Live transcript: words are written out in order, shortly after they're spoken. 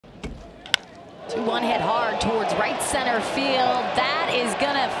2-1 hit hard towards right center field. That is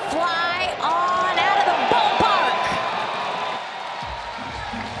gonna fly on out of the ballpark.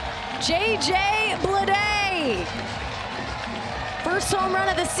 J.J. Bleday. First home run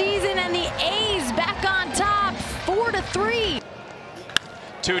of the season, and the A's back on top, 4-3.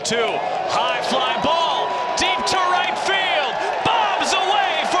 2-2, high fly ball, deep to right field, bobs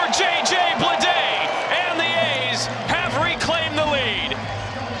away for J.J. Bleday, and the A's have reclaimed the lead.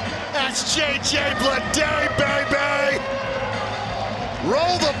 That's J.J. Bleday, baby!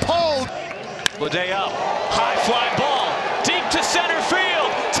 Roll the pole! Bleday up, high fly ball, deep to center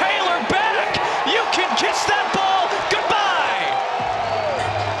field, Taylor back, you can kiss that ball goodbye!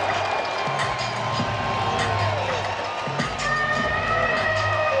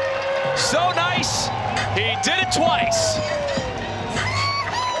 So nice, he did it twice.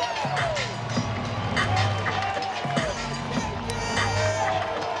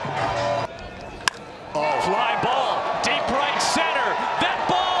 Fly ball, deep right center. That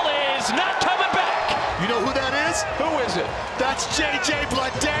ball is not coming back. You know who that is? Who is it? That's J.J.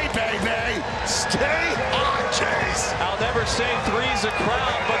 Bleday, baby! Stay on, Chase! I'll never say three's a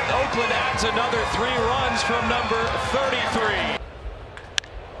crowd, but Oakland adds another 3 runs from number 33.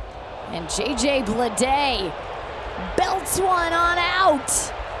 And J.J. Bleday belts one on out.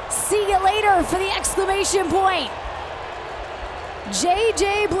 See you later for the exclamation point.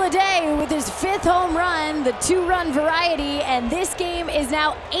 J.J. Bleday with his 5th home run, the 2-run variety, and this game is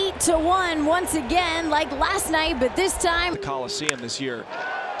now 8-1 once again, like last night, but this time. The Coliseum this year.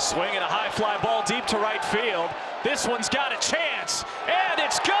 Swinging a high fly ball deep to right field. This one's got a chance, and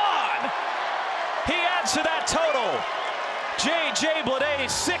it's gone. He adds to that total. J.J.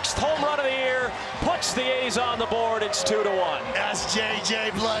 Bleday's 6th home run of the year puts the A's on the board. It's 2-1. That's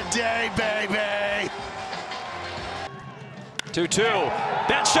J.J. Bleday, baby! 2-2.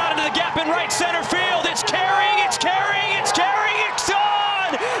 That shot into the gap in right center field. It's carrying, it's carrying, it's carrying. It's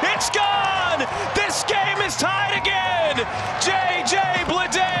gone! It's gone! This game is tied again! J.J.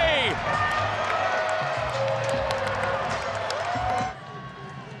 Bleday!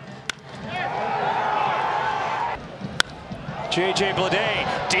 J.J. Bleday,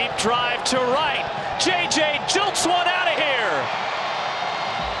 deep drive to right. J.J. jolts one out of here.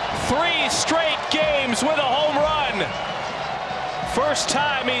 3 straight games with a home run. First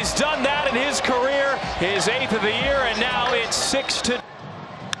time he's done that in his career, his 8th of the year, and now it's 6-2.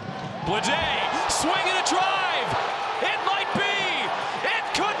 Bleday, swinging a drive. It might be. It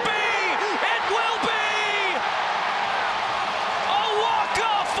could be. It will be. A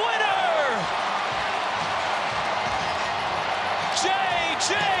walk-off winner.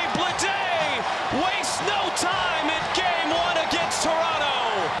 J.J. Bleday wastes no time in Game 1 against Toronto.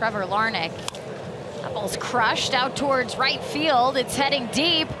 Trevor Larnach. That ball's crushed out towards right field. It's heading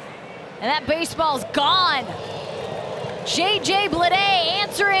deep, and that baseball's gone. J.J. Bleday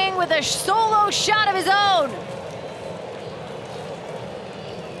answering with a solo shot of his own.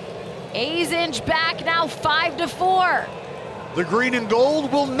 A's inch back now 5-4. The green and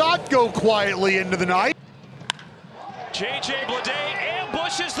gold will not go quietly into the night. J.J. Bleday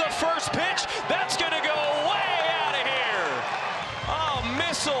ambushes the first pitch. That's going to go way out of here. A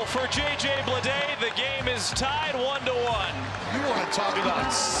missile for J.J. Bleday. The game is tied 1-1. You want to talk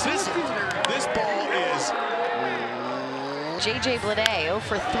about scissors. This ball is... J.J. Bleday 0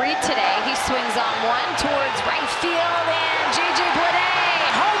 for 3 today. He swings on one towards right field, and J.J. Bleday,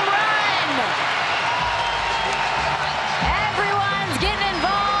 home run! Everyone's getting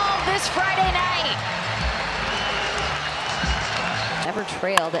involved this Friday night. Never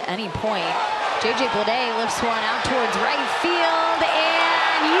trailed at any point. J.J. Bleday lifts one out towards right field,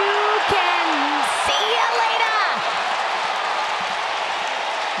 and you can see you later.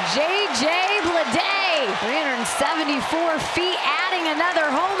 J.J. Bleday, 374 feet, adding another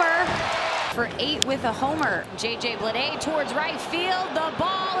homer for 8 with a homer. J.J. Bleday towards right field. The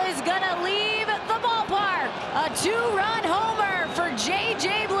ball is gonna leave the ballpark. A 2-run homer for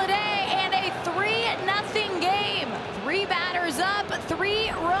J.J. Bleday and a 3-0 game. 3 batters up, 3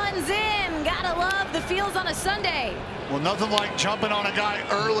 runs in. Gotta love the feels on a Sunday. Well, nothing like jumping on a guy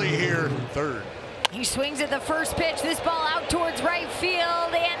early here. 3rd. He swings at the first pitch. This ball out towards right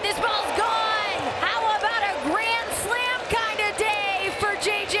field, and this ball's gone. How about a grand slam kind of day for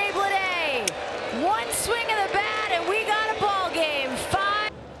J.J. Bleday? 1 swing of the bat, and we got a ball game.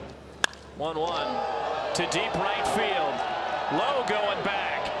 1-1 to deep right field. Low going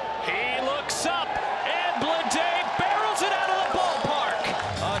back. He looks up, and Bleday barrels it out of the ballpark.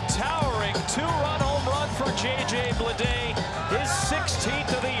 A towering 2-run home run for J.J. Bleday, his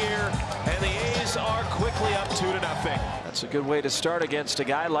 16th of the year, and the A's are quickly up 2-0. nothing. That's a good way to start against a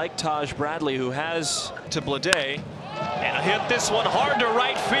guy like Taj Bradley, who has to Bleday. And hit this one hard to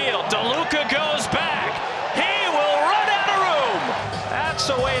right field. DeLuca goes back. He will run out of room. That's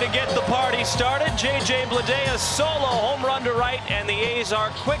a way to get the party started. J.J. Bleday, a solo home run to right, and the A's are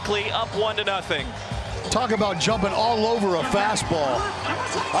quickly up 1-0. Talk about jumping all over a fastball.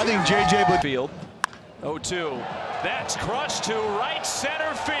 I think J.J. Bleday. Field. 0-2. That's crushed to right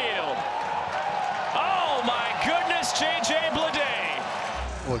center field. Oh my goodness, J.J.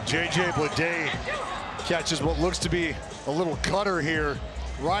 Bleday. Well, J.J. Bleday catches what looks to be a little cutter here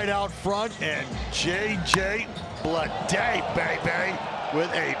right out front, and J.J. Bleday, baby,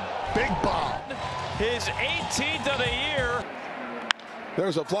 with a big bomb. His 18th of the year.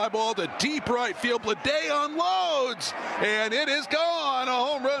 There's a fly ball to deep right field. Bleday unloads, and it is gone. A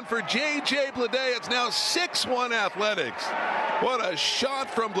home run for J.J. Bleday. It's now 6-1 Athletics. What a shot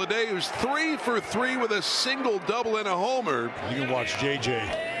from Bleday, who's 3 for 3 with a single, double, and a homer. You can watch J.J.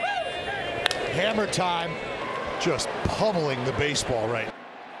 hammer time, just pummeling the baseball right.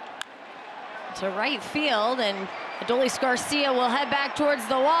 To right field, and Adolis Garcia will head back towards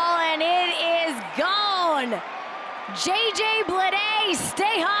the wall, and it is gone. J.J. Bleday,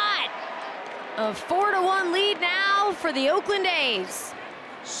 stay hot. A 4-1 lead now for the Oakland A's.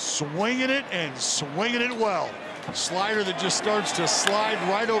 Swinging it and swinging it well. Slider that just starts to slide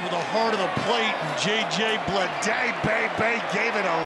right over the heart of the plate, and J.J. Bleday, baby, gave it a